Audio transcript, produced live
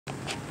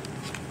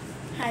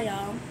Hi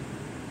y'all.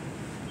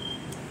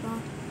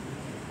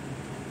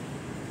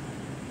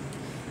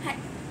 Hi.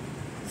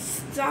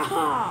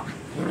 Stop.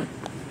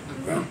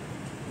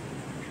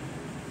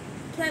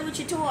 Play with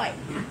your toy.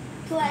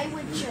 Play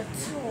with your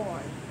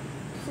toy.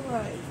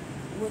 Play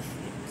with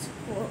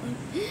your toy.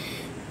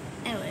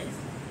 Anyways.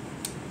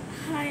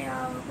 Hi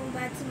y'all. Welcome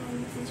back to my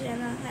YouTube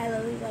channel. Hi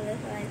lovely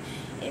butterflies.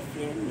 If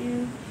you're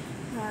new,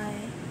 hi.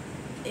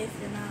 If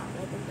you're not,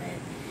 welcome back.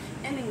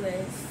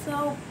 Anyways,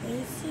 so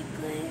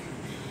basically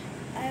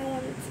I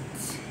wanted to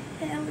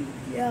tell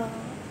y'all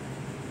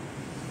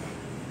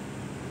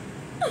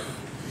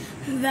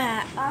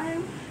that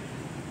I'm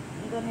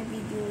gonna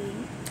be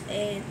doing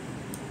a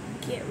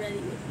get ready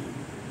with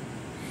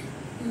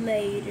me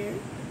later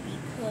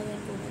because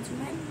I'm going to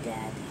my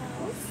dad's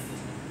house.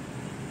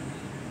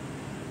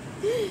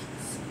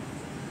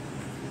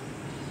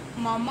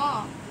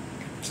 Mama,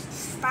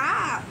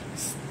 stop,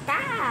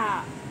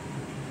 stop.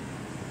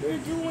 You're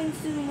doing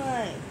too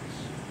much.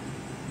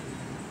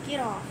 Get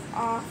off,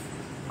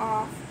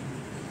 off.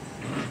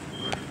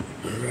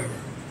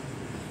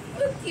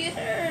 Look at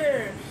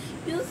her.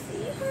 You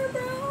see her,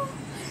 bro?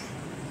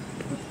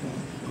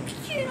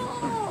 Get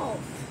off.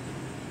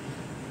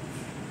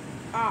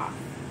 Off.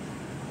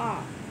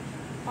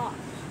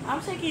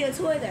 I'm taking your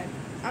toy then.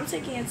 I'm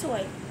taking your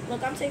toy.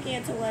 Look, I'm taking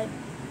your toy.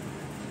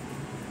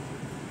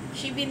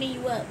 She beating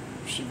you up.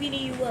 She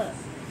beating you up.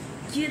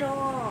 Get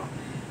off.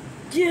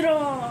 Get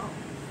off.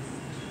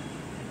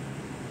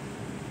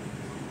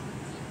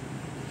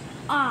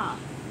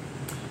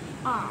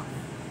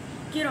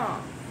 Get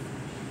off.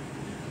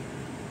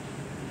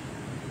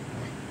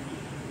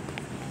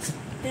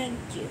 Thank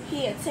you.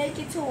 Here, take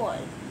your toy.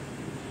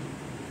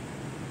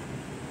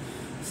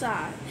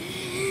 Sorry.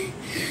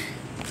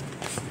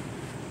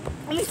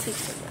 Let me take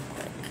this real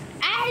quick.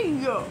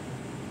 Ayo!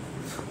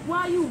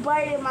 Why you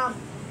biting my...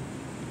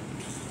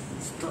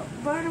 Stop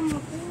biting my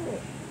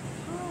foot.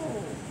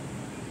 Oh.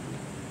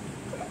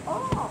 Get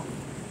off.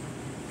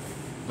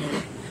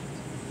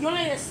 You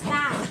need to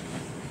stop.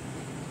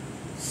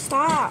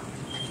 Stop.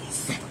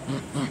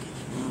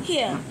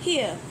 Here.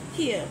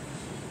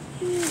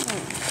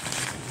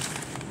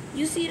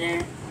 You see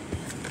there?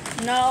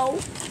 No.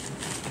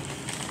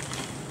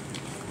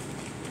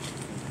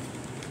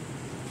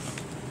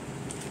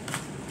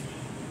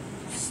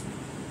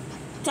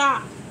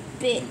 Stop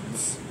it.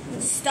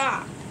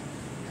 Stop.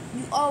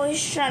 You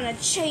always trying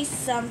to chase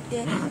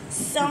something.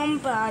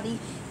 Somebody.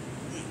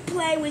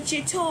 Play with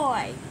your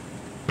toy.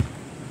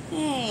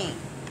 Hey.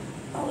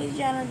 Always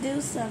trying to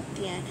do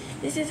something.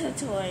 This is her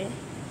toy.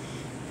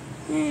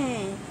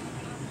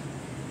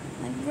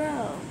 Like,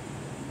 bro.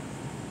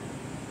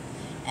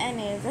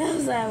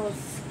 Anyways, I was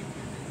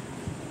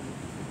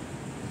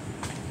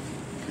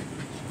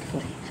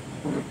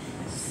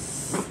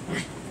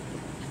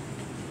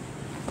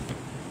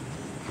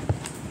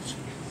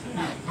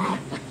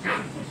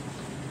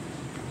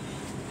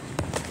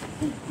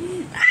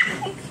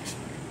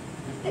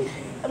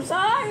I'm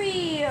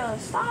sorry.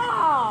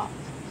 Stop.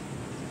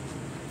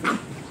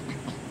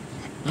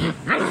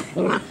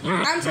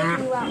 I'm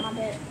taking you out my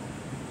bed.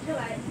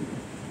 Goodbye.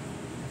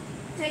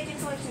 Take your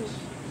toy too.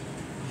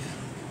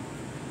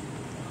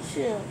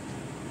 Chill.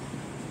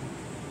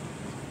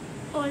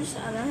 Oh, I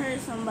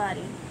heard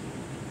somebody.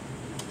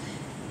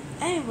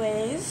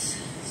 Anyways,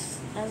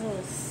 as I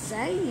was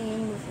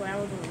saying before I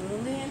was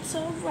really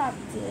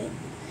interrupted,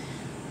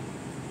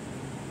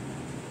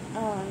 I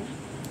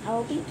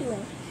will be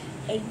doing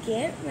a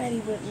get ready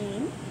with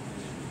me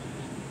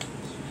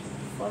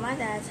for my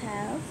dad's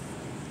house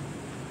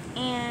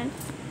and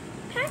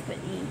pack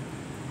with me.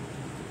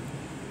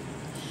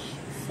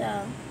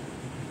 So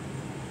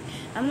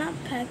I'm not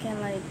packing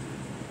like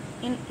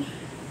I'm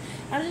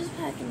just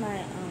packing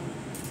my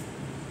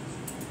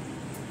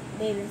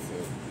bathing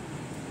suit.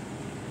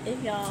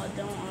 If y'all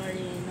don't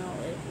already know,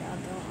 if y'all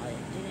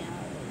didn't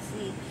already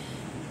see,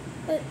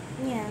 but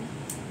yeah.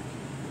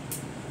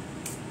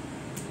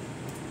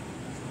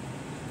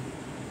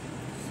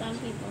 Some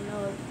people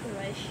know it because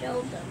I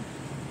showed them.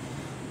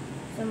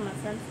 Some of my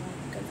friends know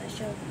because I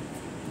showed them.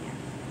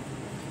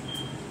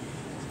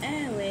 Yeah.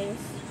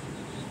 Anyways,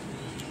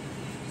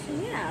 so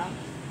yeah.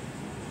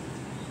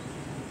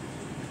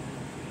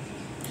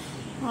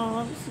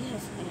 Oh, let's see her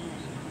skin.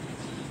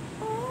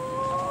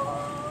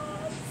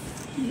 Oh,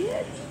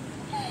 scared.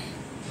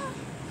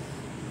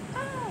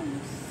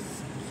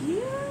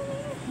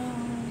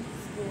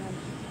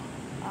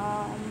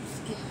 I'm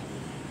scared.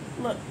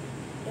 Look,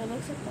 it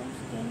looks like I'm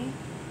skinny.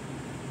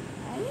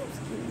 I am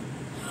skinny.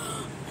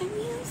 I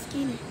am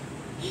skinny.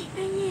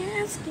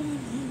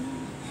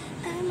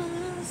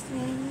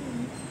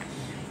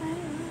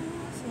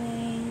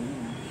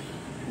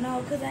 No,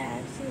 because I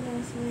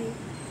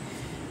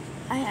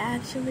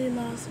actually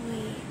lost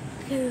weight.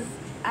 Because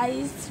I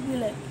used to be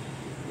like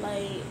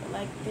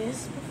this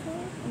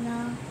before.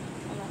 Now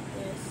I'm like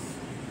this.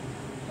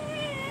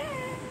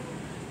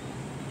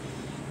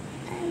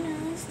 I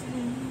lost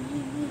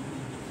weight.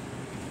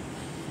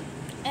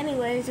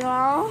 Anyways,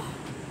 y'all.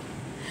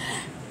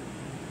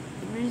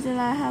 The reason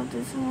I have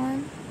this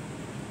one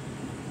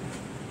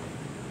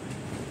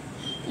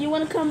You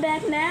want to come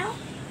back now?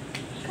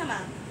 Come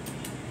on.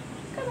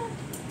 Come on.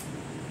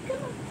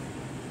 Come on.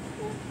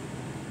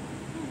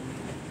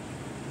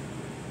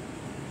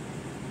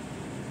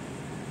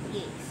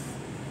 Yes.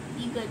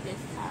 You good this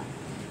time.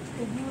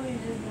 Because you were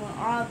just doing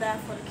all that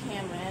for the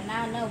camera, and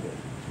I know it.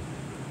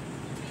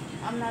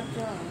 I'm not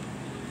done.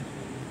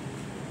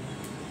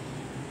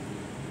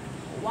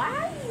 Why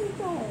are you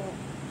going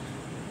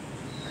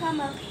to come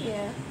up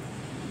here,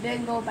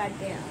 then go back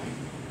down?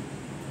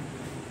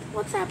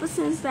 What type of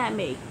sense that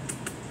make?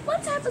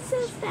 What type of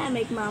sense that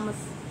make, mamas?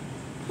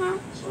 Huh?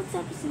 What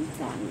type of sense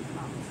that make,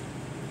 mamas?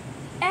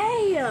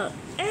 Hey,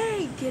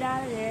 hey, get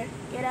out of there.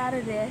 Get out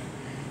of there.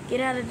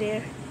 Get out of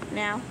there.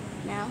 Now,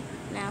 now,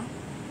 now.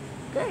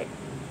 Good,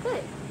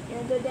 good. You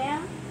wanna go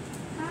down?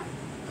 Huh?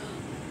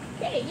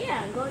 Okay,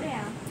 yeah, go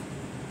down.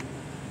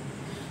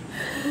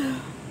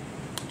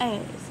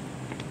 Anyways,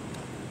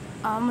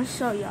 I'm gonna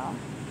show y'all.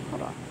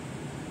 Hold on.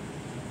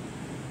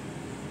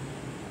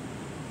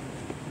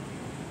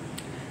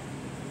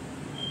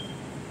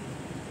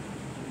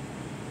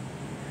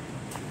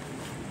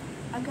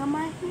 I got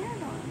my hair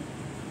on.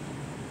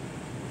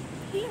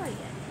 Period.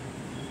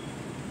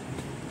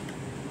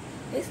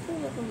 It still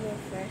look a little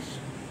fresh.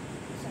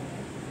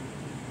 Sorry.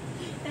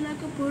 And I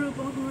could put it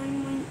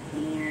behind my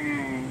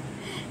ear.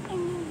 And a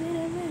bit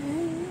of it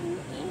behind my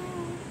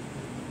ear.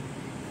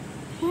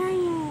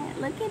 Period.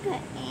 Look at the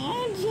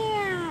edge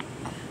here.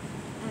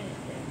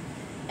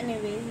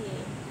 Anyways,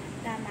 yeah.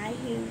 Got my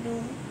hair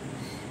done.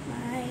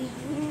 My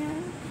hair.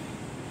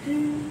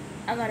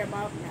 I got it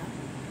bobbed now.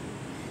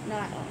 No,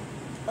 I don't.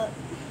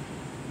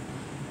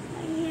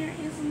 My hair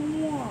is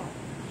warm.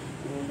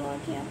 Even though I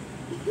can't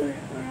put it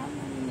around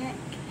my neck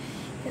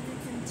because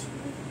it's in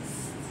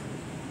twists.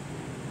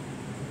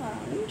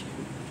 Please.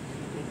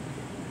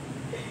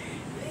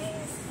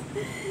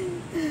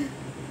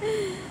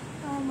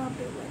 I'm a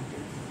bit like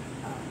this.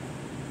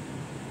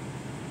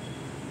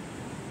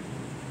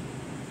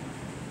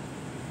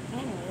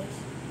 Anyways.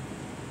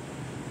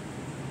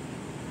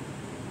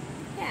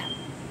 Yeah.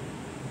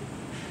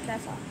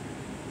 That's all.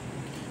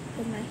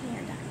 Because my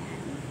hair got done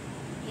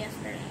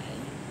yesterday.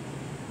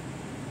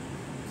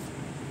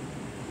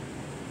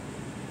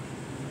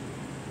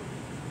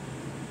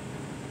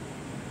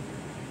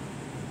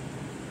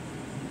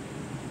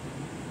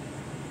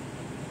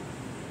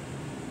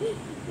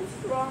 It's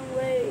the wrong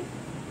way.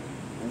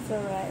 It's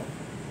alright.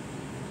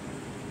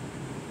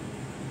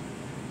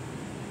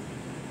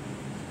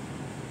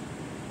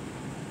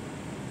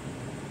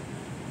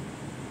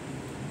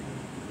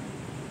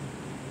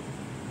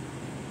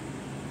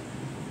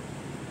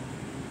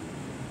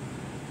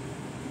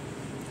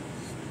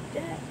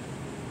 That.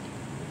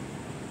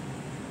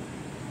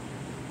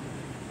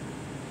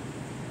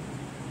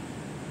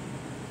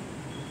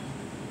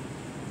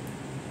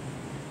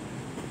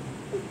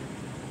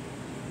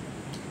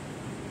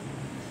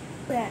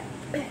 Bam,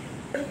 bam,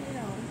 bam,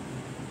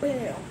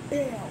 bam,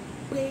 bam,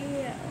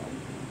 bam.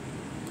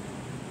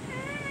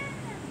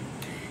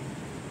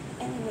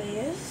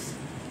 Anyways,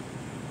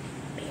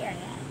 period,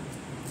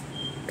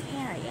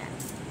 period,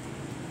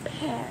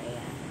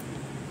 period,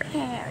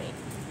 period.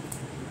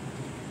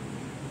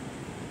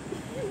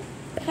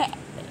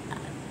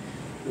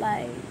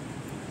 Like,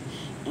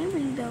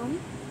 even though,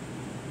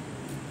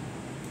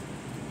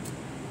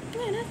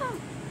 yeah, that's all.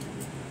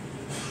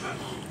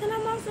 And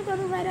I'm also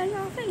gonna write on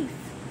your face.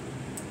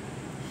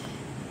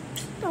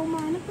 Don't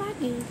mind if I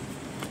do.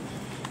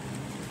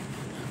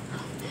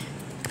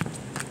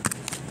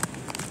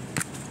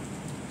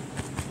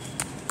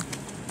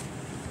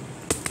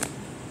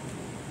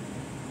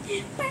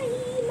 Bye,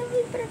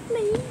 lovely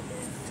butterflies.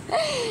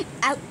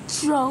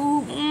 Outro.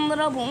 Boom,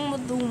 boom,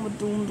 boom,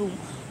 boom, boom.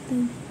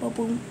 Boom, ba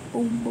boom,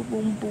 boom, ba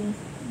boom, boom,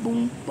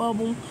 boom, ba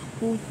boom,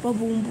 boom, ba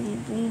boom, boom,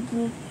 boom,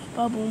 boom,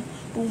 ba boom,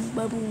 boom,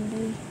 ba boom,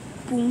 boom,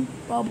 boom,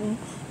 ba boom,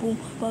 boom,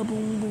 ba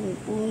boom, boom,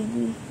 boom,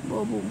 boom,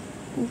 ba boom,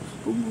 boom,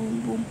 boom, boom,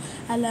 boom.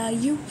 I love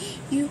you,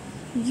 you,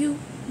 and you,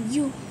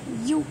 and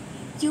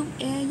you,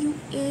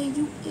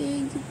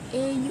 and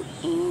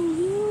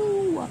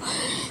you.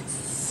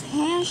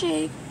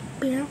 Handshake,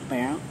 bear,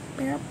 bear,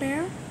 bear,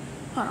 bear.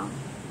 Hold on.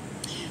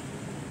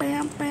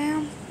 Bam,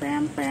 bam,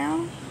 bam,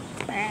 bam,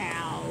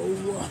 bow.